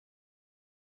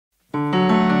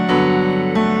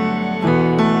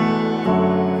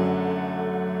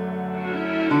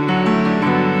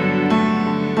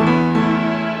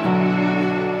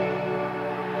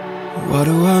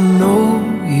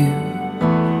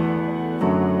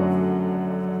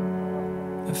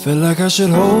Felt like I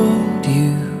should hold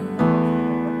you.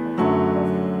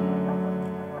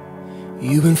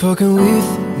 You've been fucking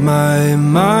with my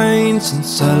mind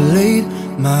since I laid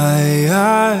my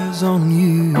eyes on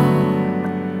you.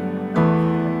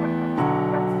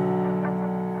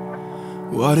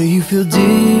 Why do you feel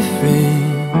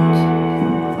different?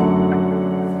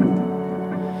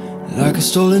 Like a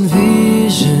stolen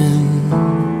vision,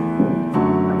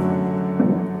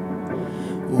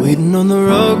 waiting on the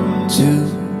rug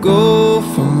to go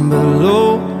from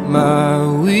below my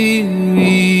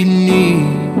weary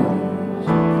knees.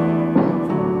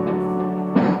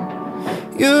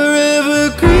 You're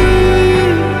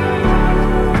evergreen.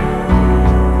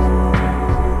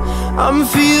 I'm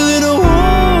feeling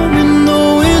warm in the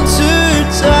winter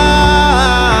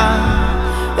time,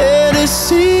 and it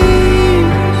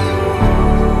seems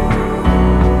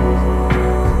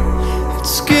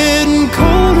it's getting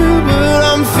colder, but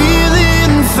I'm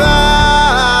feeling fine.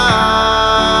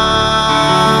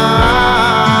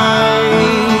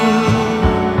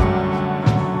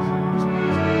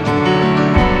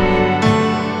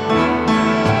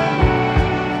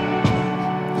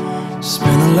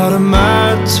 Spent a lot of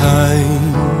my time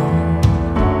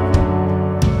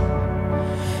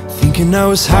thinking I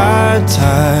was high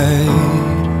tide,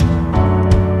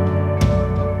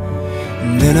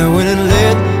 and then I went and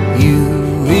let you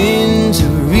in to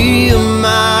reel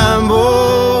my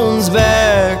bones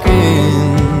back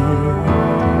in.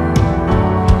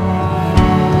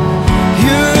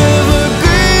 You're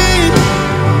evergreen.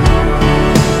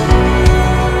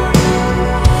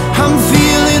 I'm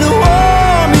feeling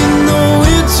warm in the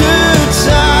winter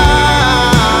time,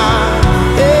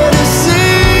 and it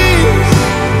seems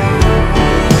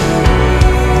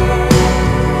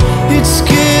it's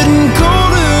getting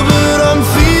colder, but I'm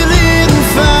feeling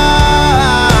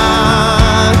fine.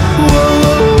 Whoa,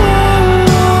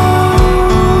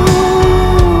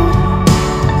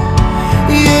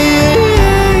 yeah,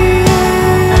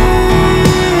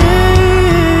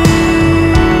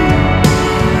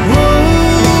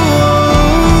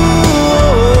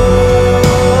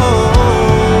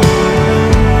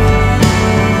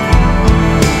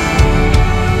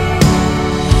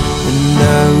 and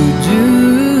I would do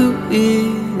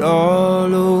it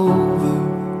all over.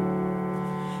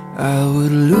 I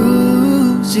would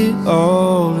lose it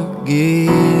all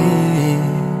again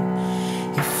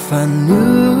if I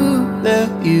knew that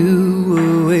you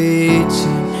were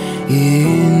waiting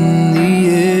in the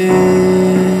end.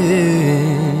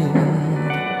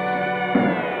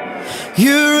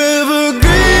 You're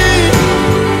evergreen.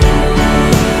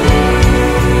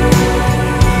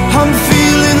 I'm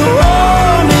feeling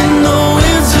warm in the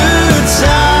winter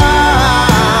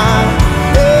time,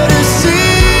 and it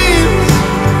seems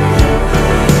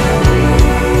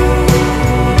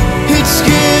it's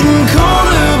getting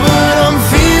colder, but I'm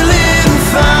feeling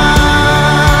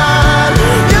fine.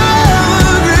 You're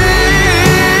evergreen.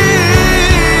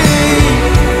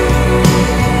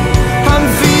 I'm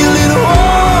feeling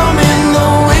warm in the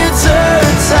winter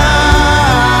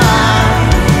time,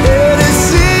 and it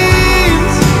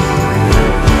seems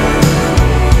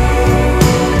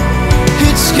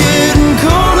it's getting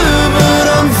colder, but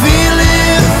I'm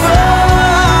feeling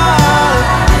fine.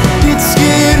 It's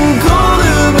getting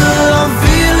colder, but I'm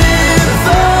feeling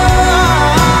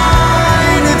fine.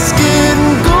 It's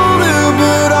getting colder,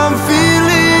 but I'm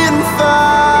feeling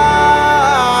fine.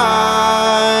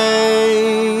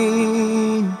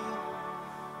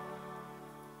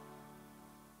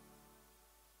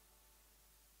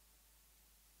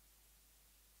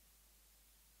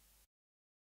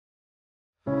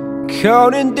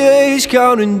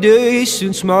 Counting days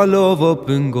since my love up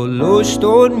and got lost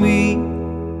on me.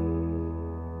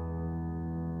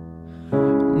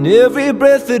 And every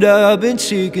breath that I've been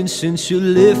taking since you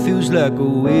left feels like a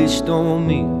waste on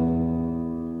me.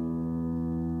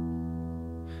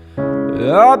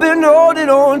 I've been holding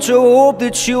on to hope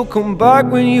that you'll come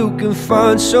back when you can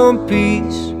find some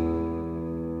peace.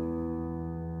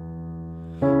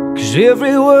 'Cause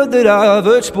every word that I've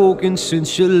heard spoken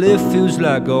since you left feels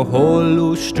like a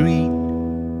hollow street.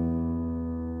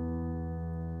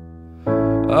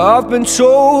 I've been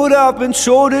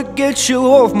told to get you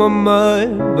off my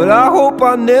mind, but I hope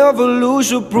I never lose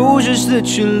the bruises that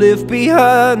you left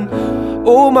behind.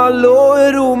 Oh my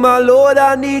Lord,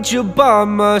 I need you by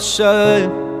my side.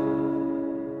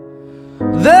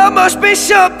 There must be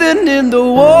something in the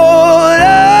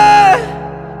water,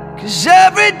 'cause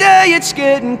every day it's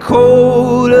getting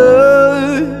colder.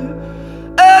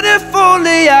 And if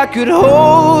only I could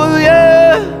hold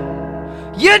you,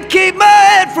 you'd keep my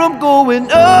head from going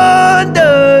under.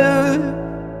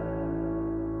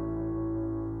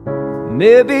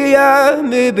 Maybe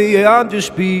I'm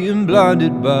just being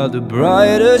blinded by the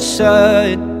brighter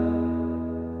side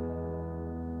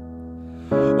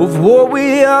of what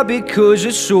we are because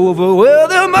it's over. Well,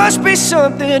 there must be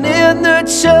something in the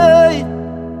tide.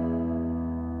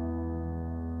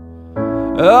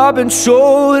 I've been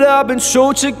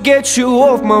told to get you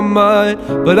off my mind,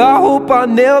 but I hope I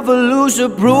never lose the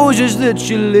bruises that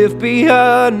you left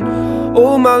behind.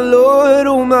 Oh my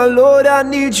Lord, I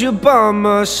need you by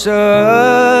my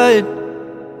side.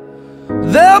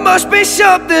 There must be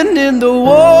something in the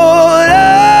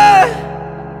water,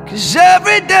 'cause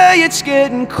every day it's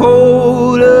getting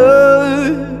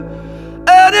colder.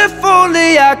 And if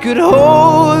only I could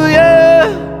hold you,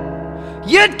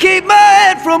 you'd keep my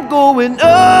head from going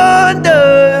under.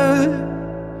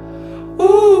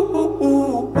 Ooh, ooh,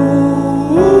 ooh,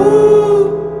 ooh.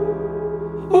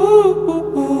 Ooh, ooh,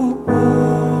 ooh, ooh.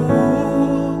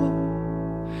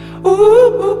 Ooh,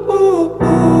 ooh, ooh,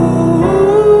 ooh.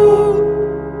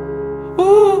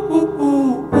 Ooh, ooh,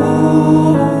 ooh, ooh.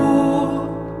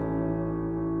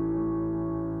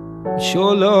 It's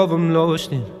your love I'm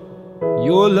lost in.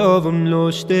 Your love I'm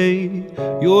lost in,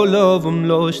 your love I'm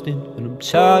lost in, and I'm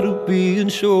tired of being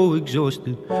so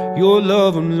exhausted. Your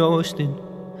love I'm lost in,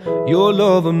 your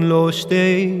love I'm lost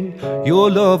in, your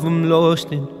love I'm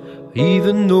lost in.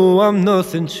 Even though I'm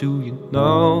nothing to you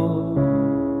now,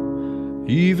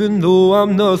 even though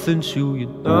I'm nothing to you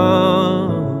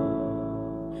now,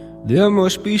 there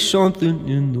must be something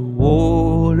in the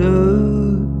water,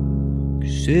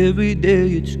 'cause every day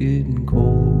it's getting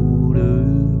colder.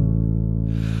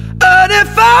 And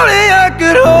if only I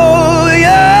could hold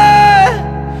you,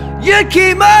 you'd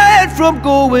keep my head from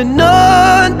going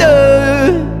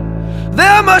under.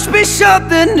 There must be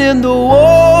something in the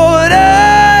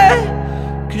water,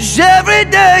 'cause every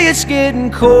day it's getting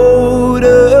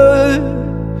colder.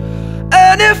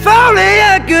 And if only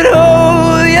I could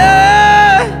hold you,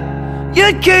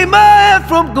 you'd keep my head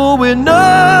from going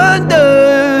under.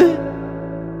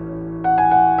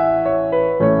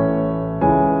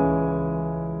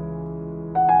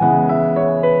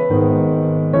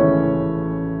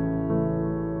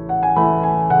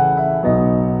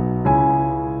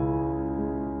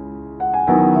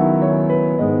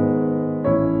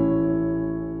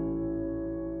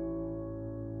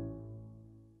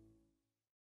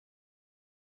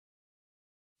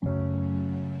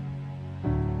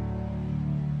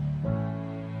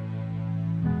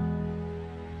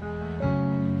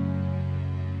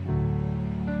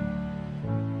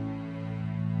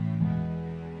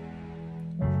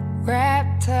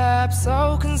 Wrapped up,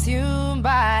 so consumed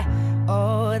by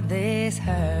all this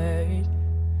hurt.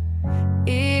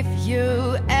 If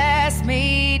you ask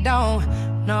me, don't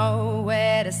know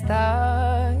where to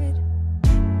start.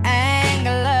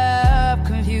 Anger, love,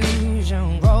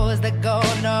 confusion, roads that go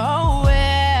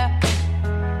nowhere.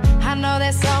 I know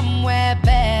there's somewhere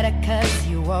better, 'cause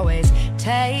you always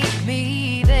take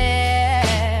me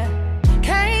there.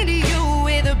 Came to you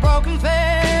with a broken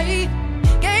faith,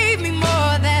 gave me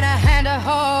more than a hand to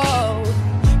hold.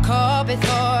 Caught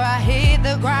before I hit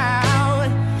the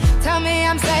ground. Tell me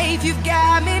I'm safe, you've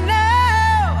got me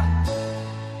now.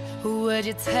 Would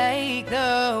you take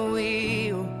the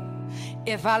wheel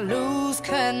if I lose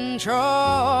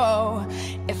control?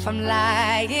 If I'm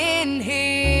lying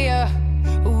here,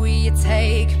 will you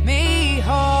take me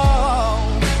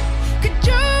home? Could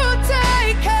you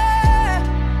take care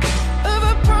of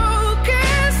a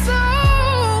broken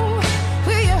soul?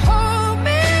 Will you hold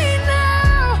me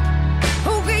now?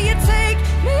 Or will you take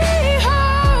me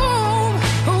home?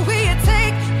 Or will you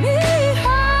take me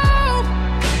home?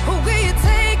 Or will you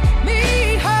take me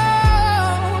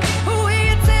home? Or will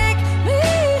you take me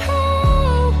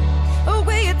home? Or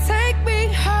will you take me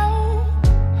home?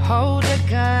 Hold a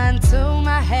gun to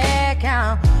my head,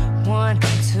 count 1,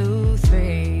 2,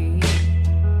 3.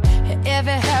 If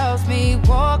it helps me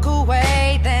walk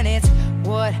away, then it's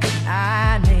what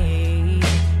I need.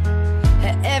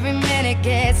 Every minute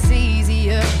gets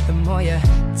easier the more you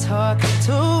talk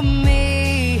to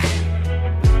me.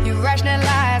 You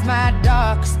rationalize my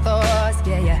darkest thoughts,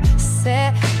 yeah, you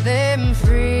set them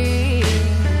free.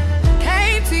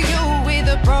 Came to you with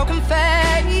a broken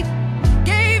faith,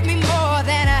 gave me more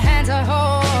than a hand to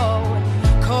hold.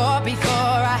 Caught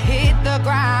before I hit the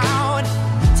ground.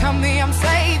 Tell me I'm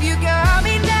safe, you got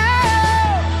me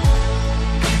now.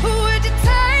 Would you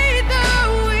take the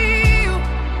wheel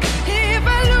if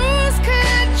I lose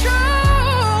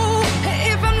control?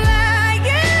 If I'm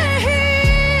lying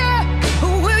here,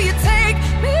 will you take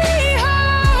me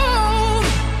home?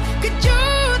 Could you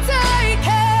take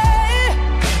care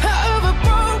of a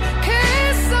broken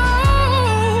soul?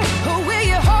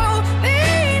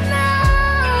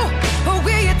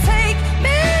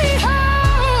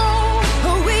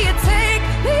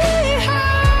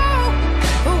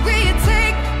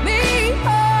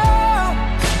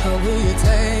 you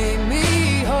take me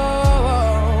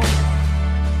home?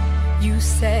 You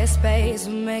said space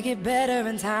will make it better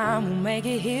and time will make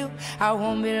it heal. I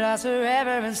won't be lost forever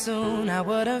and soon I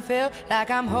wouldn't feel like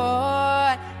I'm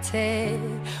haunted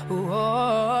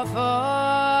or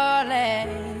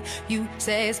falling. You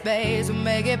say space will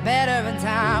make it better and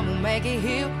time will make it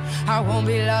heal. I won't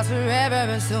be lost forever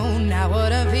and soon I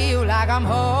wouldn't feel like I'm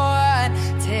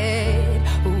haunted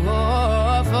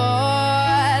or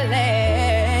falling.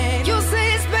 You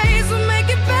say space will make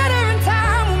it better and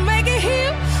time will make it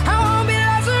heal. I won't be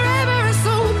lost forever and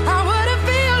soon I wouldn't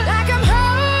feel like I'm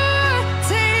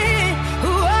haunted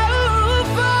or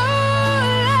falling.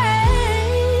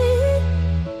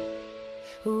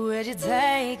 Would you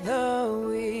take the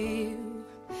wheel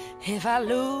if I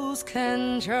lose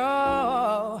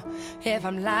control? If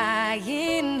I'm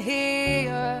lying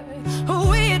here,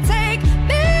 will you take